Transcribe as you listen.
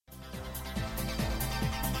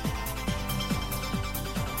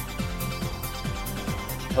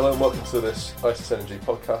Hello and welcome to this ICIS Energy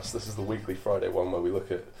podcast. This is the weekly Friday one where we look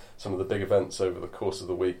at some of the big events over the course of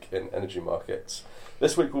the week in energy markets.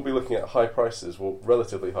 This week we'll be looking at high prices, well,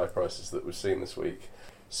 relatively high prices that we've seen this week.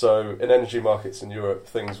 So in energy markets in Europe,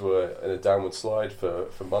 things were in a downward slide for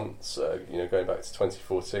months, going back to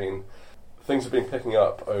 2014. Things have been picking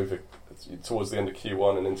up over towards the end of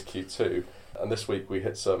Q1 and into Q2, and this week we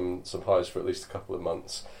hit some highs for at least a couple of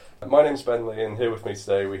months. My name's Ben Lee, and here with me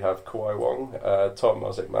today we have Kawai Wong, Tom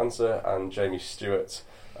Marzik-Manzer and Jamie Stewart,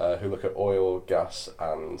 who look at oil, gas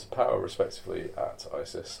and power respectively at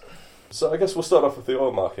ICIS. So I guess we'll start off with the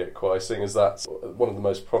oil market, Kawai, seeing as that's one of the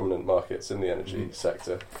most prominent markets in the energy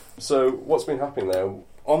sector. So what's been happening there?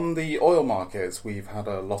 On the oil markets, we've had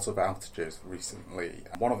a lot of outages recently.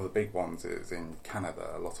 One of the big ones is in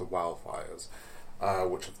Canada, a lot of wildfires,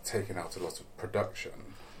 which have taken out a lot of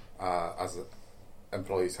production as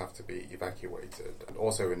employees have to be evacuated. And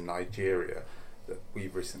also in Nigeria, that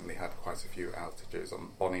we've recently had quite a few outages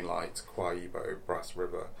on Bonny Light, Kwa Ibo, Brass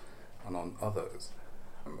River, and on others.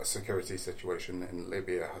 A security situation in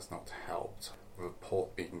Libya has not helped, with a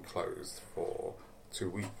port being closed for 2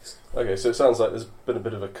 weeks. Okay, so it sounds like there's been a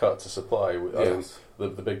bit of a cut to supply. Yes. The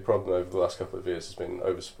big problem over the last couple of years has been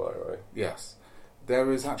oversupply, right? Yes.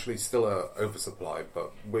 There is actually still an oversupply,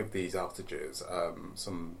 but with these outages,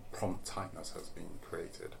 some prompt tightness has been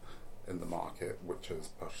created in the market, which has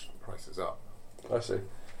pushed prices up. I see.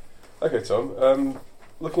 Okay, Tom.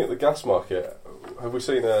 Looking at the gas market, have we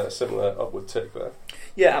seen a similar upward tick there?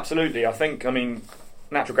 Yeah, absolutely. I think,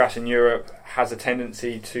 natural gas in Europe has a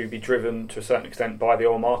tendency to be driven to a certain extent by the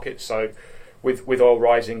oil market. So with oil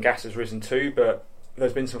rising, gas has risen too, but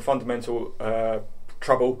there's been some fundamental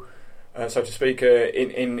trouble, so to speak,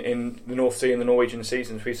 in the North Sea and the Norwegian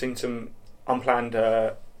seasons. We've seen some unplanned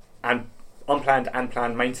and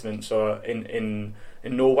planned maintenance in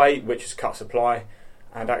Norway, which has cut supply.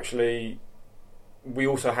 And actually, we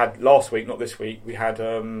also had last week, not this week, we had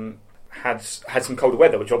some colder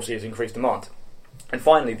weather, which obviously has increased demand. And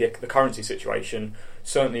finally, the currency situation,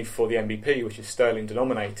 certainly for the NBP, which is sterling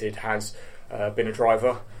denominated, has been a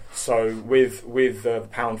driver. So with the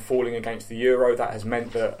pound falling against the euro, that has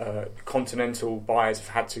meant that continental buyers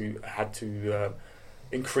have had to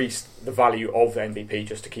increase the value of the NBP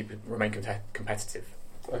just to remain competitive.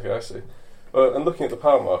 Okay, I see. And looking at the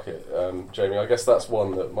power market, Jamie, I guess that's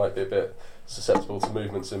one that might be a bit susceptible to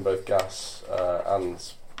movements in both gas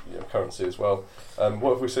and currency as well. What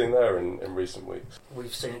have we seen there in recent weeks?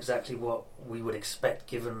 We've seen exactly what we would expect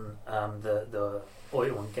given the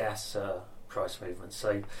oil and gas price movements.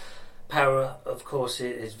 So power, of course,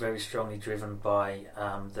 is very strongly driven by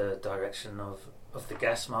the direction of the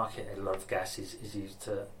gas market. A lot of gas is used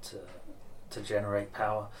to generate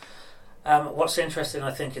power. What's interesting,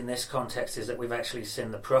 I think, in this context is that we've actually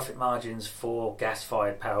seen the profit margins for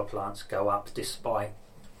gas-fired power plants go up despite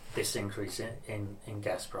this increase in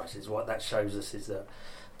gas prices. What that shows us is that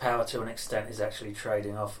power, to an extent, is actually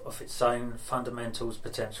trading off its own fundamentals,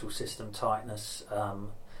 potential system tightness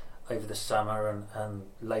over the summer and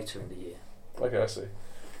later in the year. Okay, I see.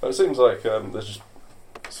 Well, it seems like there's just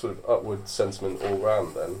sort of upward sentiment all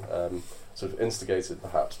round then, sort of instigated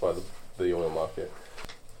perhaps by the oil market.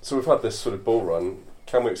 So we've had this sort of bull run.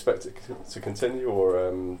 Can we expect it to continue, or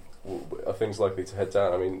are things likely to head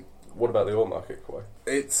down? What about the oil market, Kawai?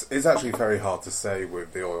 It's actually very hard to say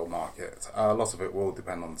with the oil market. A lot of it will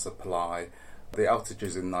depend on supply. The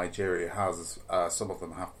outages in Nigeria some of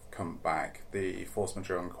them have come back. The force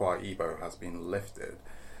majeure on Kwa Ibo has been lifted.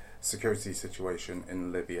 Security situation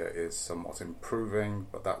in Libya is somewhat improving,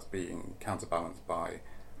 but that's being counterbalanced by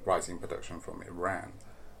rising production from Iran.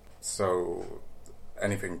 So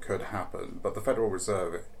anything could happen, but the Federal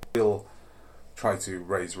Reserve will try to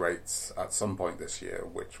raise rates at some point this year,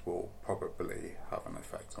 which will probably have an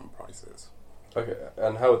effect on prices. Okay,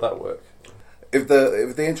 and how would that work? If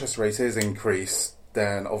the interest rate is increased,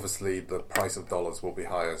 then obviously the price of dollars will be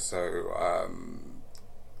higher, so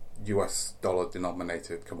US dollar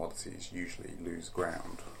denominated commodities usually lose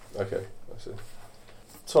ground. Okay, I see.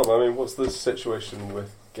 Tom, what's the situation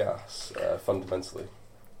with gas fundamentally?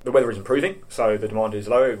 The weather is improving, so the demand is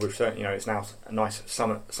lower. We've certainly, it's now a nice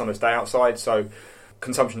summer's day outside, so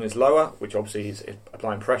consumption is lower, which obviously is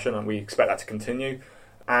applying pressure, and we expect that to continue.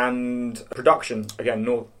 And production, again,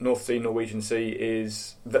 North Sea, Norwegian Sea,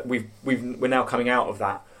 is that we're now coming out of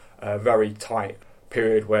that very tight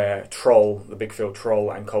period where the big field Troll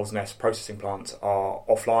and Coles Nest processing plants are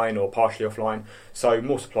offline or partially offline. So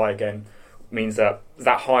more supply again means that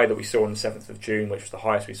high that we saw on the 7th of June, which was the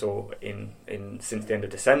highest we saw in since the end of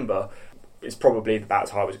December, is probably about as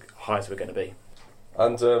high as we're going to be.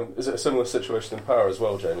 And is it a similar situation in power as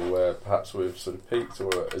well, Jamie, where perhaps we've sort of peaked,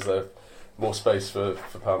 or is there more space for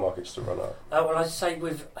power markets to run up? Well, I'd say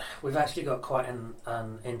we've actually got quite an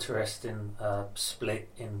interesting split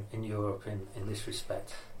in Europe in this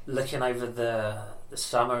respect. Looking over the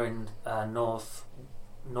summer in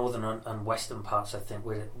northern and western parts, I think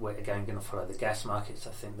we're again going to follow the gas markets.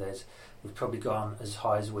 I think we've probably gone as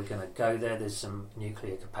high as we're going to go there. There's some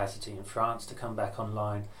nuclear capacity in France to come back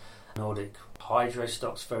online. Nordic hydro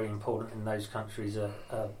stocks, very important in those countries, are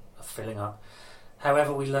filling up.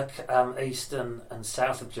 However, we look east and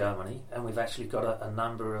south of Germany, and we've actually got a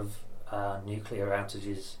number of nuclear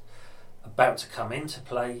outages about to come into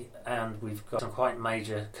play, and we've got some quite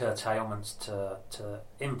major curtailments to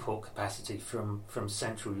import capacity from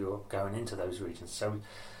Central Europe going into those regions. So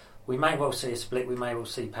we may well see a split. We may well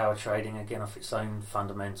see power trading again off its own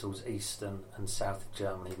fundamentals, east and south of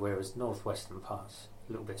Germany, whereas northwestern parts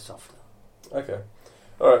a little bit softer. Okay.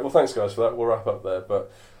 All right, well, thanks, guys, for that. We'll wrap up there.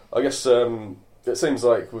 But I guess it seems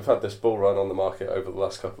like we've had this bull run on the market over the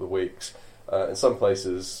last couple of weeks. In some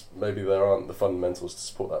places, maybe there aren't the fundamentals to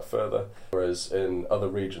support that further, whereas in other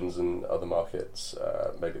regions and other markets,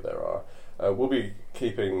 maybe there are. We'll be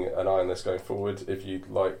keeping an eye on this going forward. If you'd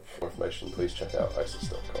like more information, please check out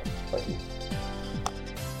ICIS.com. Thanks.